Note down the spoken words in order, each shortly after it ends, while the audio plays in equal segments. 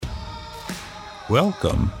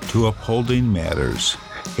Welcome to Upholding Matters,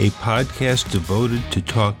 a podcast devoted to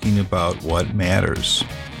talking about what matters.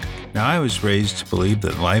 Now, I was raised to believe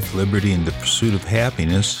that life, liberty, and the pursuit of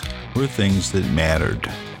happiness were things that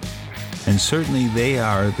mattered. And certainly they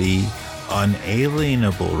are the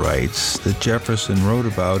unalienable rights that Jefferson wrote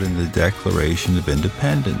about in the Declaration of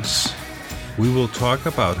Independence. We will talk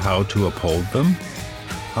about how to uphold them,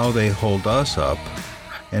 how they hold us up,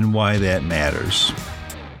 and why that matters.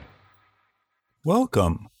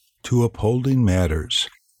 Welcome to Upholding Matters.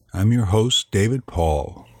 I'm your host, David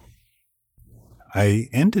Paul. I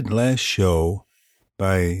ended last show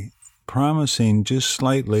by promising just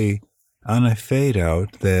slightly on a fade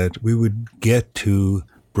out that we would get to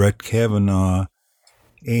Brett Kavanaugh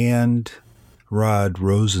and Rod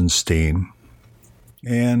Rosenstein.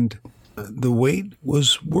 And the wait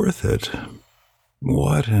was worth it.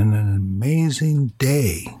 What an amazing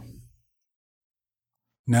day.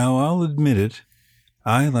 Now, I'll admit it,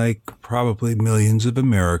 I, like probably millions of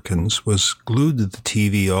Americans, was glued to the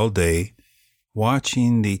TV all day,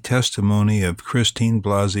 watching the testimony of Christine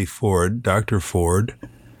Blasey Ford, Dr. Ford,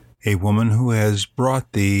 a woman who has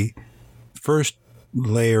brought the first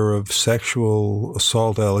layer of sexual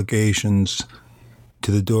assault allegations to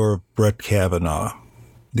the door of Brett Kavanaugh,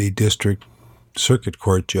 the district circuit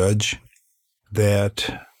court judge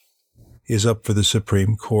that is up for the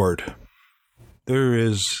Supreme Court. There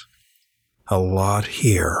is a lot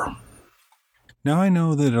here. Now, I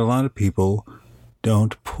know that a lot of people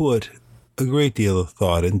don't put a great deal of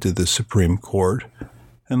thought into the Supreme Court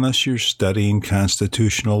unless you're studying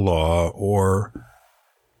constitutional law or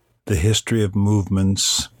the history of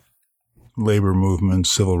movements, labor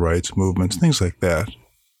movements, civil rights movements, things like that.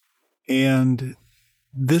 And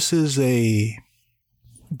this is a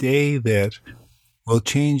day that will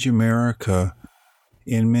change America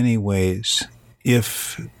in many ways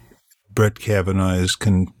if Brett Kavanaugh is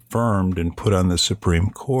confirmed and put on the Supreme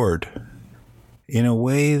Court in a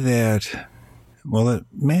way that, well, it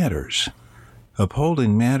matters.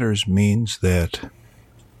 Upholding matters means that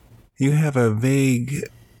you have a vague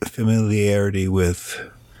familiarity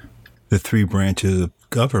with the three branches of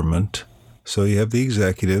government. So you have the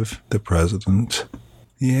executive, the president,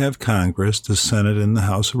 you have Congress, the Senate, and the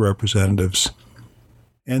House of Representatives,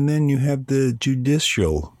 and then you have the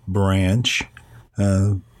judicial branch,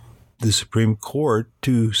 the Supreme Court,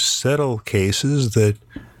 to settle cases that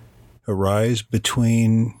arise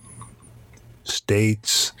between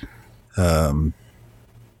states,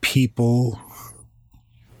 people.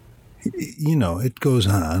 You know, it goes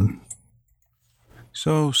on.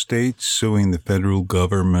 So states suing the federal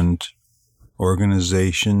government,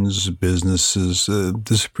 organizations, businesses,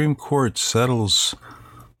 the Supreme Court settles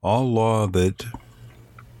all law that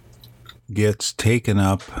gets taken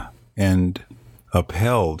up and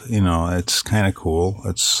upheld. You know, it's kind of cool.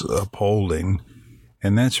 It's upholding.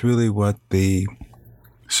 And that's really what the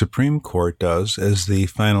Supreme Court does as the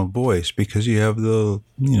final voice, because you have the,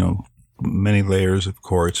 many layers of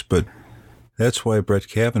courts, but that's why Brett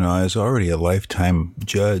Kavanaugh is already a lifetime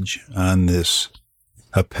judge on this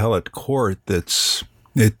appellate court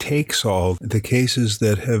it takes all the cases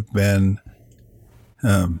that have been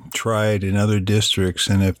tried in other districts,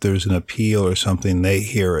 and if there's an appeal or something, they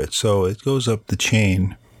hear it. So it goes up the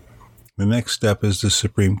chain. The next step is the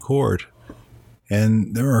Supreme Court,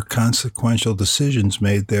 and there are consequential decisions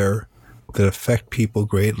made there that affect people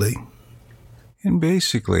greatly. And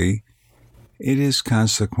basically, it is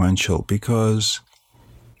consequential because,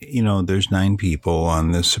 there's 9 people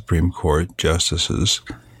on the Supreme Court, justices,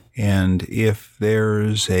 and if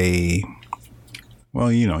there's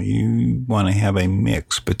you want to have a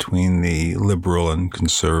mix between the liberal and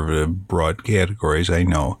conservative broad categories, I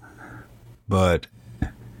know, but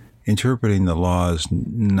interpreting the law is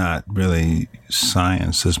not really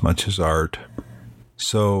science as much as art.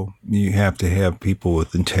 So you have to have people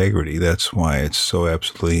with integrity. That's why it's so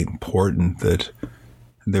absolutely important that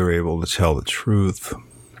they're able to tell the truth.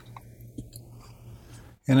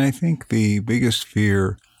 And I think the biggest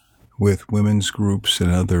fear with women's groups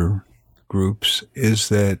and other groups is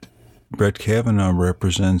that Brett Kavanaugh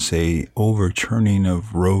represents a overturning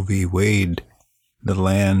of Roe v. Wade, the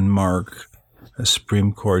landmark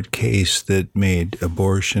Supreme Court case that made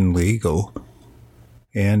abortion legal.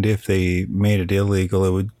 And if they made it illegal,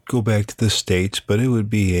 it would go back to the states, but it would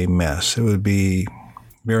be a mess. It would be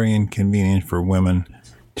very inconvenient for women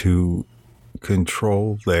to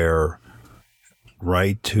control their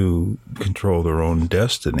right to control their own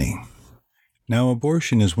destiny. Now,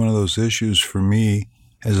 abortion is one of those issues for me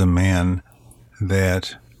as a man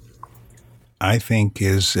that I think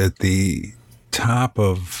is at the top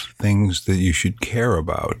of things that you should care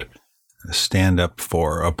about. stand up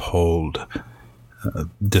for, uphold,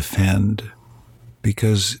 defend,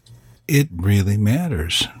 because it really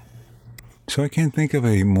matters. So I can't think of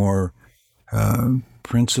a more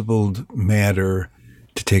principled matter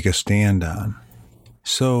to take a stand on.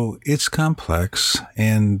 So it's complex,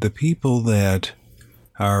 and the people that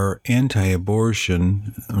are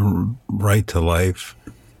anti-abortion, right to life,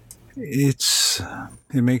 it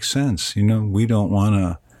makes sense. We don't want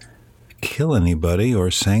to kill anybody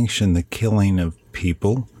or sanction the killing of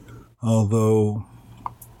people, although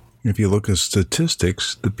if you look at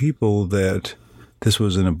statistics, the people that, this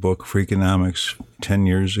was in a book, Freakonomics, 10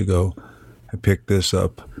 years ago, I picked this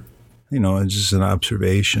up, it's just an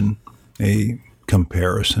observation, a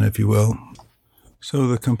comparison, if you will. So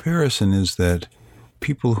the comparison is that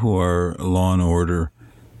people who are law and order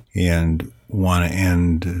and want to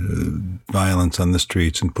end violence on the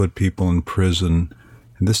streets and put people in prison,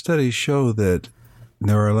 and the studies show that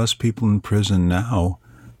there are less people in prison now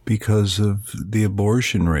because of the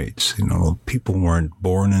abortion rates. People weren't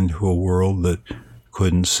born into a world that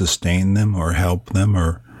couldn't sustain them or help them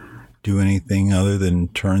or do anything other than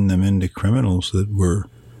turn them into criminals that were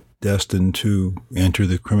destined to enter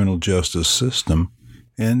the criminal justice system.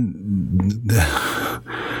 And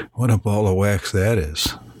what a ball of wax that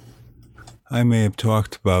is. I may have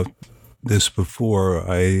talked about this before.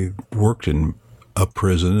 I worked in a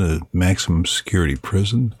prison, a maximum security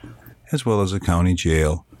prison, as well as a county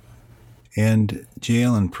jail. And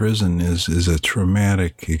jail and prison is a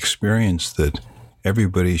traumatic experience that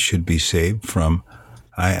everybody should be saved from.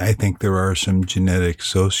 I think there are some genetic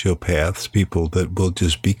sociopaths, people that will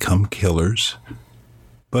just become killers.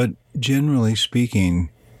 But generally speaking,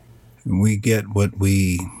 we get what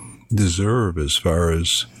we deserve as far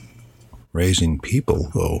as raising people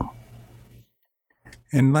go.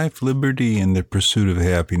 And life, liberty, and the pursuit of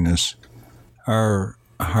happiness are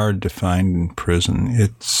hard to find in prison.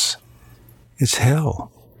 It's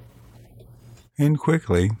hell. And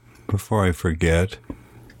quickly, before I forget,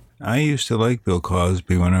 I used to like Bill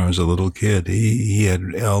Cosby when I was a little kid. He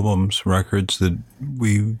had albums, records that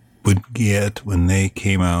we would get when they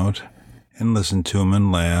came out and listen to them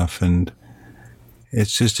and laugh. And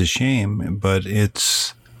it's just a shame, but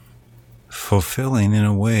it's fulfilling in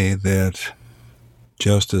a way that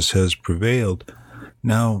justice has prevailed.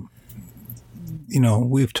 Now,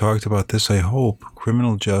 we've talked about this, I hope,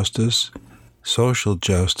 criminal justice, social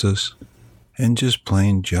justice, and just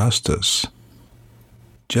plain justice.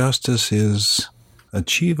 Justice is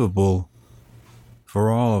achievable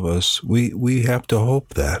for all of us. We have to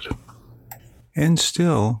hope that. And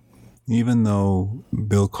still, even though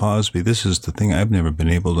Bill Cosby, this is the thing, I've never been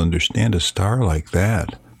able to understand a star like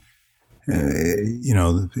that.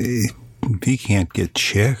 If he can't get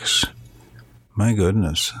chicks, my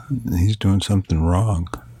goodness, he's doing something wrong.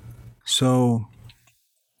 So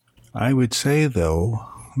I would say, though,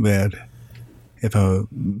 that if a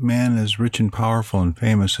man as rich and powerful and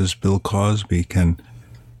famous as Bill Cosby can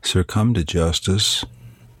succumb to justice,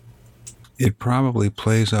 it probably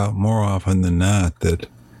plays out more often than not that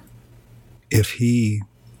if he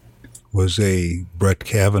was a Brett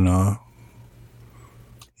Kavanaugh,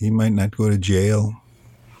 he might not go to jail.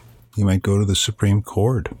 He might go to the Supreme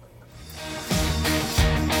Court.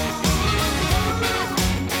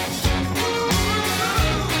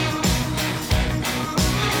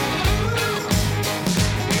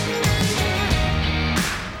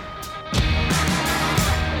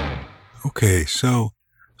 Okay, so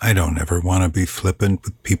I don't ever want to be flippant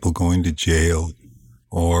with people going to jail,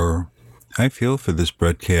 or I feel for this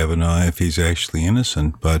Brett Kavanaugh if he's actually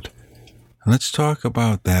innocent, but let's talk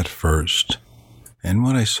about that first. And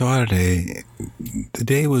what I saw today, the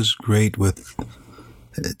day was great with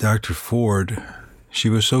Dr. Ford. She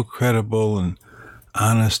was so credible and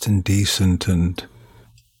honest and decent, and,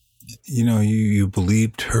 you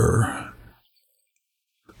believed her.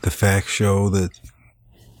 The facts show that,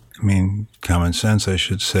 common sense, I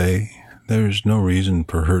should say, there's no reason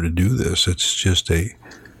for her to do this. It's just a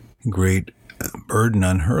great burden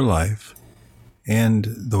on her life. And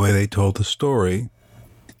the way they told the story,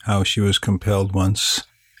 how she was compelled once,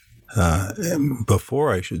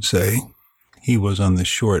 before I should say, he was on the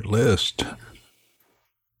short list.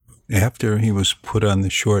 After he was put on the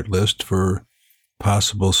short list for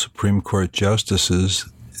possible Supreme Court justices,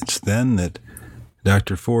 it's then that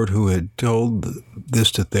Dr. Ford, who had told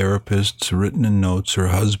this to therapists, written in notes, her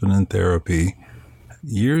husband in therapy,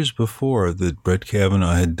 years before that Brett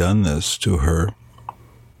Kavanaugh had done this to her,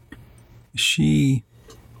 she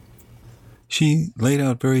laid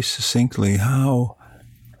out very succinctly how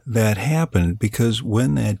that happened, because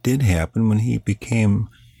when that did happen, when he became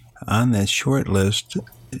on that short list,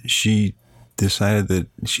 she decided that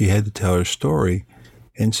she had to tell her story.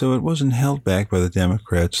 And so it wasn't held back by the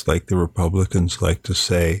Democrats like the Republicans like to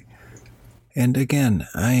say. And again,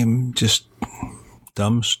 I am just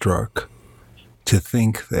dumbstruck to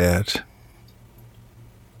think that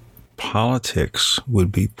politics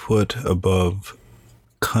would be put above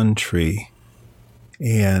country.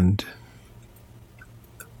 And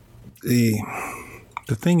the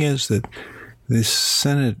thing is that this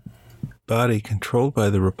Senate body controlled by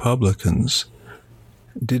the Republicans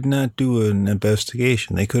did not do an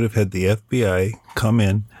investigation. They could have had the FBI come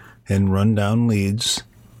in and run down leads.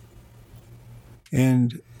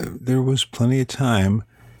 And there was plenty of time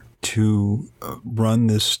to run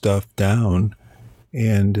this stuff down.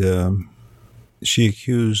 And she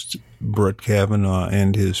accused Brett Kavanaugh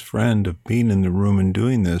and his friend of being in the room and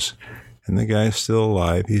doing this. And the guy's still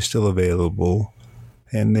alive. He's still available.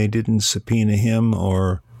 And they didn't subpoena him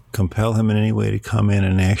or compel him in any way to come in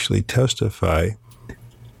and actually testify.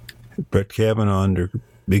 Brett Kavanaugh, under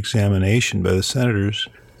examination by the senators,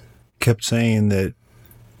 kept saying that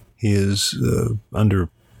he is under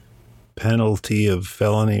penalty of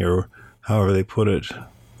felony, or however they put it,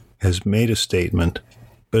 has made a statement,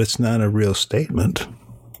 but it's not a real statement.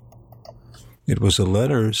 It was a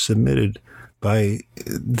letter submitted by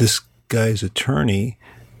this guy's attorney,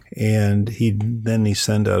 and he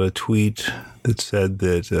sent out a tweet that said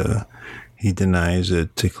that he denies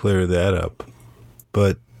it to clear that up.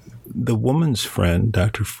 But the woman's friend,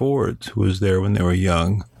 Dr. Ford, who was there when they were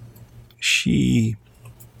young, she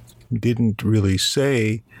didn't really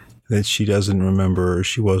say that she doesn't remember or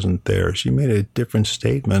she wasn't there. She made a different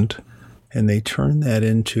statement, and they turned that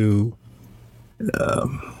into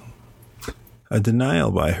a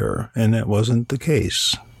denial by her, and that wasn't the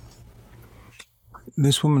case.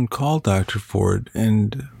 This woman called Dr. Ford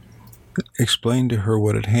and explained to her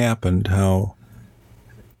what had happened, how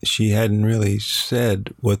she hadn't really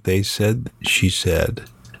said what they said she said.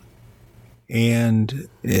 And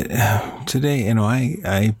today,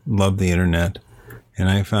 I love the internet, and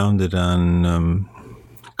I found it on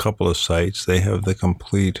a couple of sites. They have the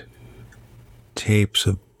complete tapes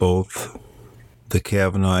of both the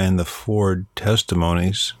Kavanaugh and the Ford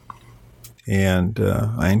testimonies. And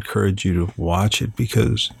I encourage you to watch it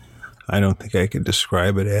because I don't think I could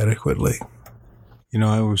describe it adequately.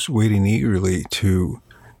 I was waiting eagerly to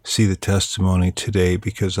see the testimony today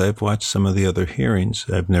because I've watched some of the other hearings.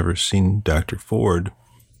 I've never seen Dr. Ford,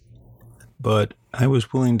 but I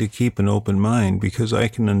was willing to keep an open mind because I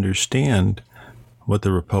can understand what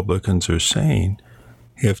the Republicans are saying.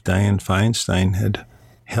 If Dianne Feinstein had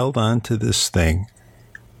held on to this thing,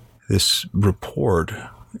 this report,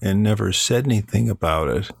 and never said anything about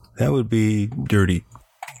it, that would be dirty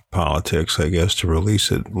politics, I guess, to release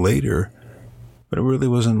it later. But it really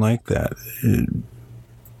wasn't like that.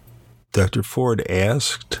 Dr. Ford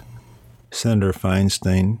asked Senator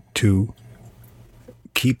Feinstein to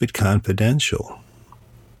keep it confidential.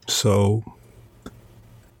 So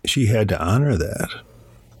she had to honor that.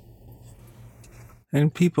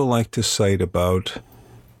 And people like to cite about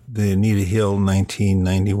the Anita Hill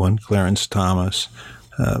 1991 Clarence Thomas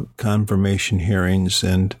confirmation hearings,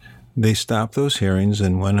 and they stopped those hearings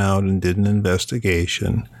and went out and did an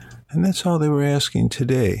investigation. And that's all they were asking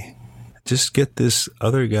today. Just get this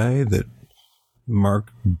other guy that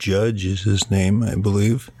Mark Judge is his name, I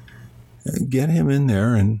believe. Get him in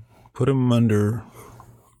there and put him under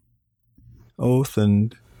oath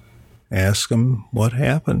and ask him what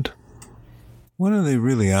happened. One of the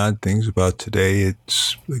really odd things about today,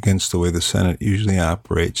 it's against the way the Senate usually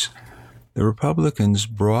operates. The Republicans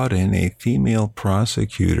brought in a female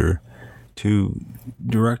prosecutor to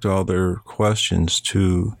direct all their questions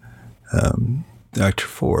to Dr.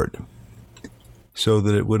 Ford, so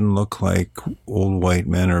that it wouldn't look like old white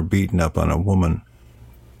men are beating up on a woman,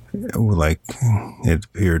 like it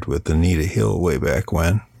appeared with Anita Hill way back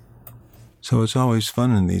when. So it's always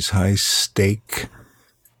fun in these high-stake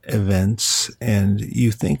events, and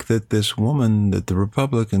you think that this woman that the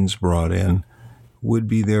Republicans brought in would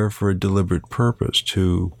be there for a deliberate purpose,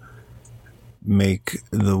 to make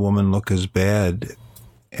the woman look as bad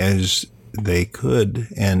as they could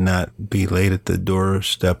and not be laid at the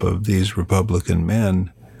doorstep of these Republican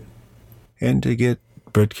men, and to get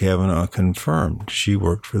Brett Kavanaugh confirmed. She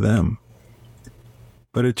worked for them.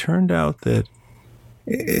 But it turned out that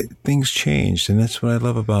things changed, and that's what I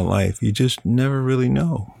love about life. You just never really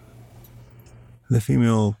know. The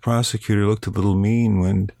female prosecutor looked a little mean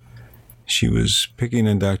when she was picking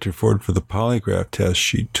on Dr. Ford for the polygraph test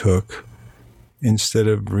she took, instead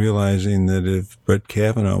of realizing that if Brett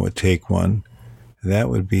Kavanaugh would take one, that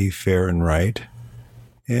would be fair and right.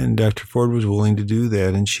 And Dr. Ford was willing to do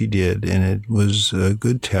that, and she did, and it was a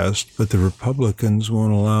good test, but the Republicans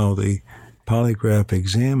won't allow the polygraph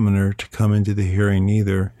examiner to come into the hearing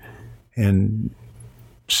either and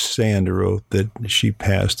say under oath that she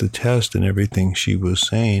passed the test and everything she was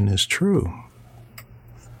saying is true.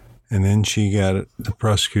 And then she got the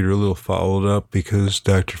prosecutor a little followed up because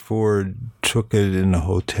Dr. Ford took it in a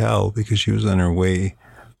hotel because she was on her way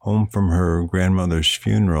home from her grandmother's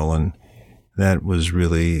funeral, and that was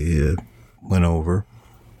really went over.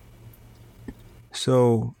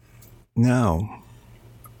 So now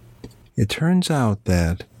it turns out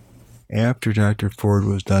that after Dr. Ford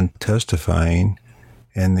was done testifying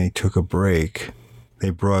and they took a break, they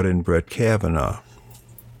brought in Brett Kavanaugh.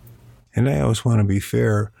 And I always want to be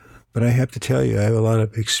fair, but I have to tell you, I have a lot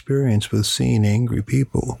of experience with seeing angry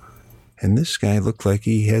people. And this guy looked like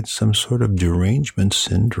he had some sort of derangement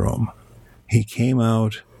syndrome. He came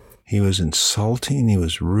out, he was insulting, he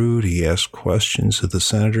was rude, he asked questions of the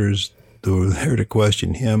senators who were there to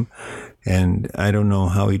question him. And I don't know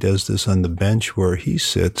how he does this on the bench where he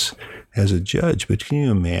sits as a judge, but can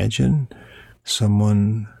you imagine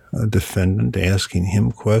someone, a defendant, asking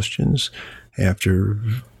him questions after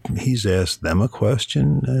he's asked them a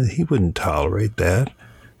question? He wouldn't tolerate that.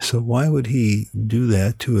 So why would he do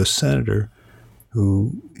that to a senator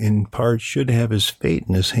who, in part, should have his fate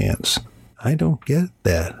in his hands? I don't get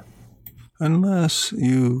that. Unless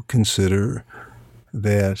you consider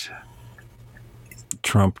that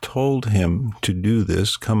Trump told him to do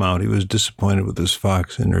this, come out. He was disappointed with his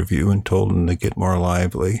Fox interview and told him to get more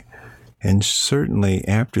lively. And certainly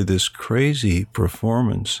after this crazy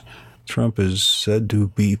performance, Trump is said to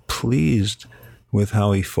be pleased with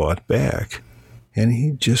how he fought back. And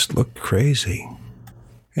he just looked crazy.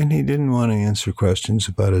 And he didn't want to answer questions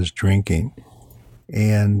about his drinking.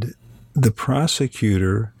 And the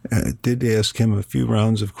prosecutor did ask him a few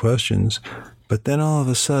rounds of questions, but then all of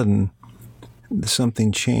a sudden,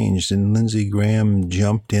 something changed, and Lindsey Graham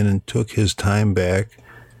jumped in and took his time back,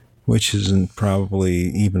 which isn't probably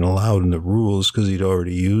even allowed in the rules because he'd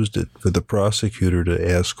already used it for the prosecutor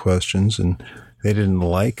to ask questions, and they didn't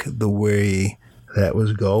like the way that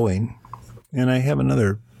was going. And I have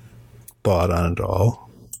another thought on it all.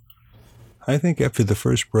 I think after the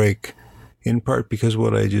first break, in part because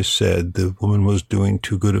what I just said, the woman was doing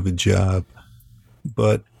too good of a job,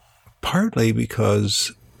 but partly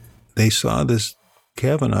because they saw this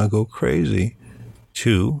Kavanaugh go crazy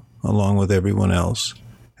too, along with everyone else.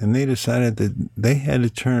 And they decided that they had to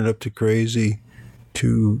turn it up to crazy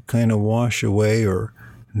to kind of wash away or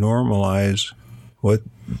normalize what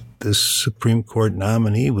this Supreme Court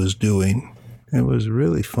nominee was doing. It was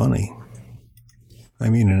really funny. I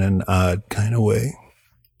mean, in an odd kind of way.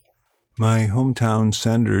 My hometown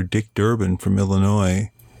senator, Dick Durbin from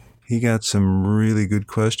Illinois, he got some really good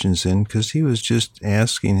questions in because he was just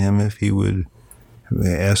asking Kavanaugh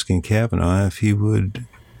if he would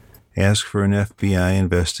ask for an FBI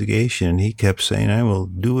investigation. He kept saying, I will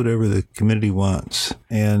do whatever the committee wants.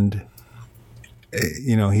 And,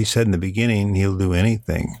 he said in the beginning he'll do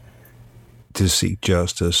anything to seek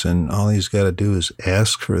justice, and all he's got to do is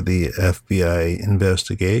ask for the FBI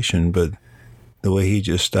investigation. But the way he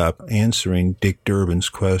just stopped answering Dick Durbin's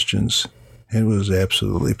questions, it was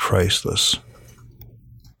absolutely priceless.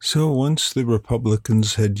 So once the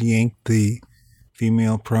Republicans had yanked the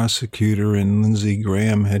female prosecutor and Lindsey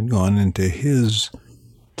Graham had gone into his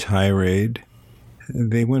tirade,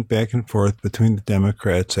 they went back and forth between the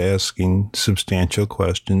Democrats asking substantial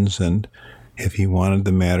questions and if he wanted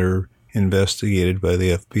the matter investigated by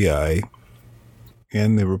the FBI,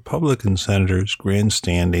 and the Republican senators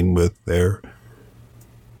grandstanding with their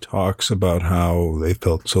talks about how they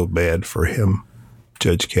felt so bad for him,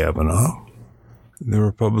 Judge Kavanaugh. The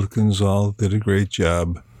Republicans all did a great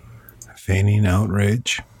job feigning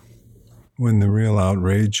outrage, when the real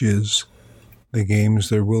outrage is the games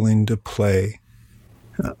they're willing to play,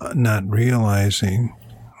 not realizing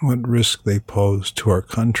what risk they pose to our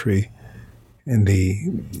country and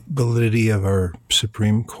the validity of our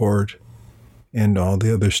Supreme Court and all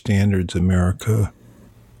the other standards America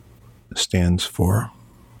stands for.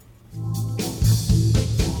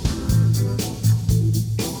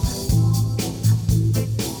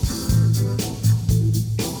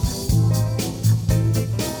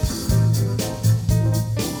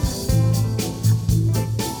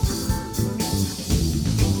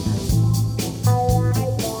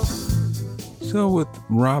 So with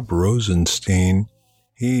Rob Rosenstein,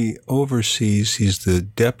 he's the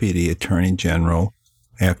Deputy Attorney General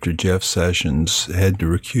after Jeff Sessions had to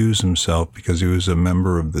recuse himself because he was a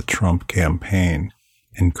member of the Trump campaign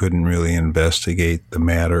and couldn't really investigate the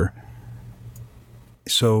matter.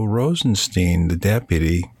 So Rosenstein, the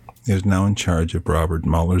deputy, is now in charge of Robert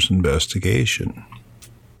Mueller's investigation.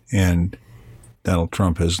 And Donald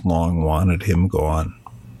Trump has long wanted him gone.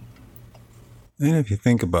 And if you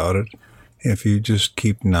think about it, if you just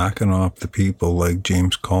keep knocking off the people like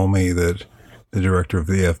James Comey, the director of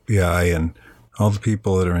the FBI, and all the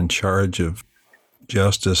people that are in charge of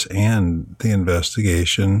justice and the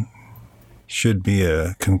investigation, should be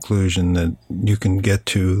a conclusion that you can get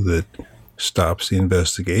to that stops the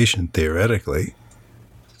investigation, theoretically.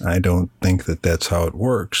 I don't think that that's how it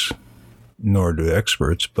works, nor do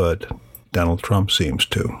experts, but Donald Trump seems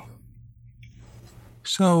to.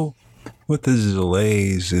 So, with the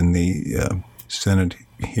delays in the Senate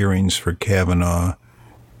hearings for Kavanaugh,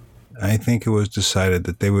 I think it was decided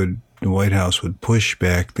that the White House would push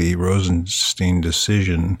back the Rosenstein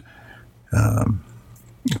decision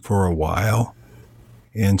for a while.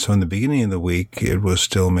 And so in the beginning of the week, it was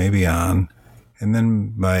still maybe on. And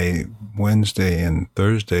then by Wednesday and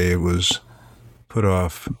Thursday, it was put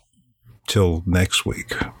off till next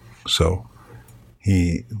week. So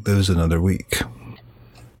he lives another week.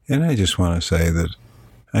 And I just want to say that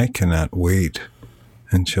I cannot wait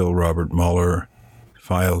until Robert Mueller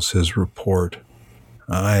files his report.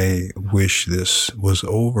 I wish this was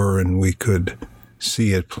over and we could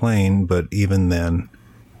see it plain, but even then,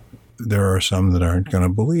 there are some that aren't going to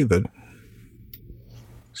believe it.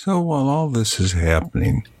 So while all this is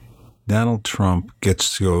happening, Donald Trump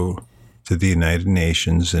gets to go to the United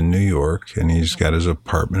Nations in New York, and he's got his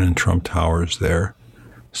apartment in Trump Towers there,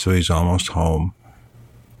 so he's almost home.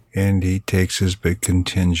 And he takes his big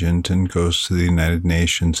contingent and goes to the United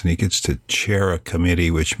Nations, and he gets to chair a committee,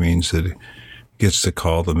 which means that he gets to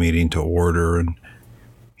call the meeting to order, and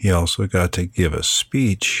he also got to give a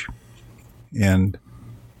speech. And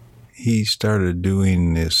he started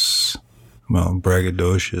doing this,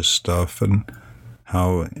 braggadocious stuff and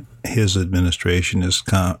how his administration has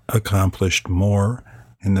accomplished more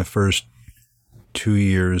in the first 2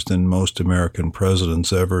 years than most American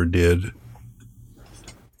presidents ever did,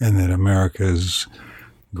 and that America is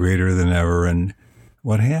greater than ever. And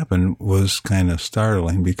what happened was kind of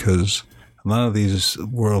startling, because a lot of these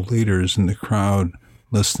world leaders in the crowd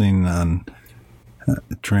listening on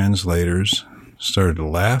translators started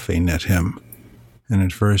laughing at him. And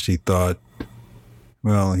at first he thought,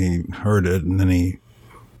 well, he heard it, and then he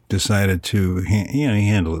decided to, he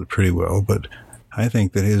handled it pretty well, but I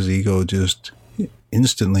think that his ego just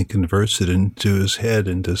instantly converts it into his head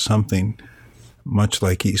into something much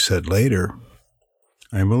like he said later.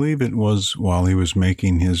 I believe it was while he was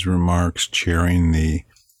making his remarks chairing the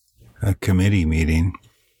committee meeting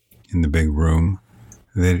in the big room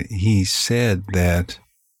that he said that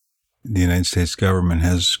the United States government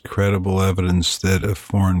has credible evidence that a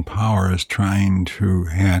foreign power is trying to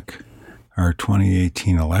hack our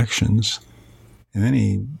 2018 elections. And then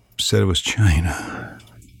he said it was China.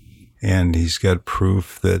 And he's got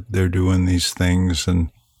proof that they're doing these things. And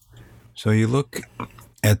so you look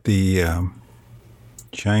at the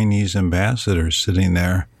Chinese ambassador sitting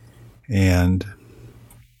there, and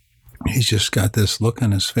he's just got this look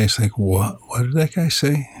on his face like, what did that guy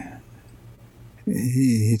say?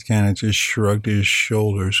 He kind of just shrugged his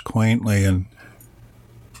shoulders quaintly, and,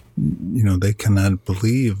 they cannot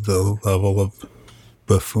believe the level of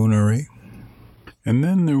buffoonery. And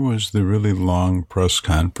then there was the really long press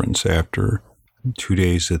conference after 2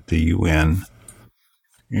 days at the UN.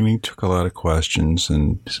 And he took a lot of questions,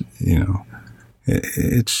 and,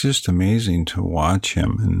 it's just amazing to watch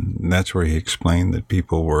him. And that's where he explained that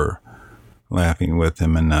people were laughing with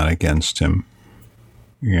him and not against him.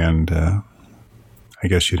 And I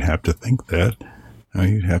guess you'd have to think that.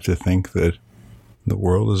 You'd have to think that the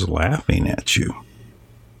world is laughing at you.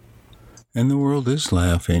 And the world is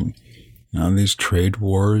laughing. These trade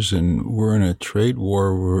wars, and we're in a trade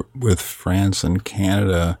war with France and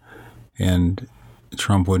Canada, and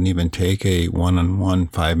Trump wouldn't even take a one-on-one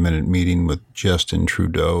 5-minute meeting with Justin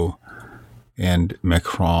Trudeau and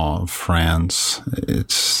Macron of France.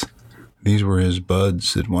 These were his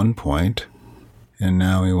buds at one point, and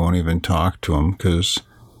now he won't even talk to them because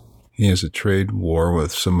he has a trade war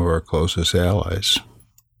with some of our closest allies.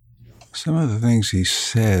 Some of the things he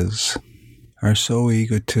says are so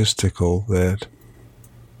egotistical that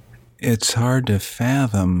it's hard to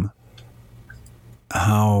fathom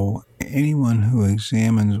how anyone who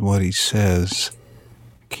examines what he says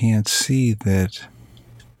can't see that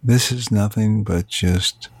this is nothing but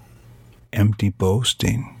just empty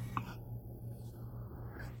boasting.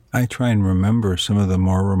 I try and remember some of the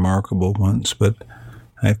more remarkable ones, but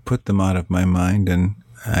I've put them out of my mind, and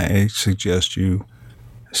I suggest you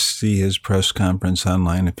see his press conference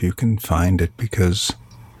online if you can find it, because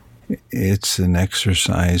it's an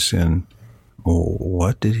exercise in,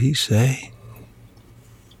 what did he say?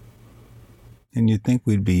 And you'd think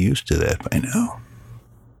we'd be used to that by now.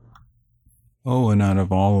 Oh, and out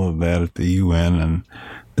of all of that at the UN and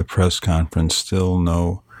the press conference, still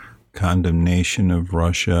no condemnation of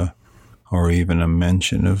Russia or even a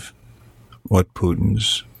mention of what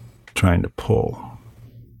Putin's trying to pull.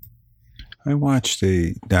 I watched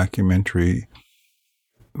a documentary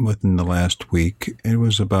within the last week. It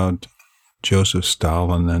was about Joseph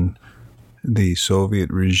Stalin and the Soviet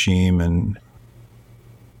regime, and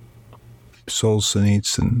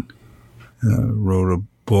Solzhenitsyn wrote a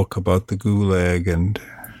book about the Gulag, and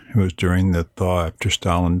it was during the thaw after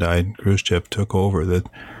Stalin died and Khrushchev took over that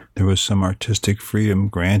there was some artistic freedom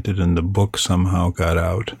granted and the book somehow got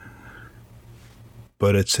out.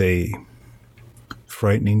 But it's a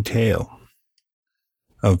frightening tale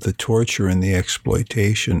of the torture and the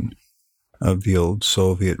exploitation of the old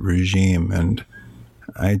Soviet regime. And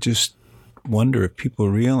I just wonder if people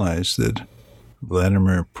realize that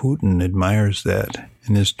Vladimir Putin admires that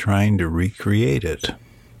and is trying to recreate it.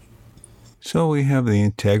 So we have the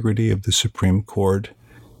integrity of the Supreme Court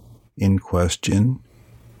in question.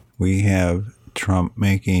 We have Trump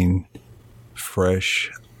making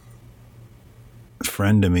fresh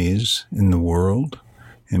frenemies in the world,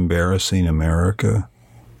 embarrassing America,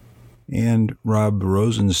 and Rob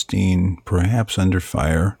Rosenstein perhaps under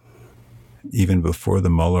fire even before the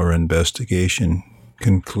Mueller investigation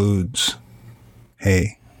concludes.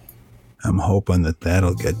 Hey, I'm hoping that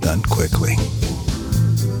that'll get done quickly.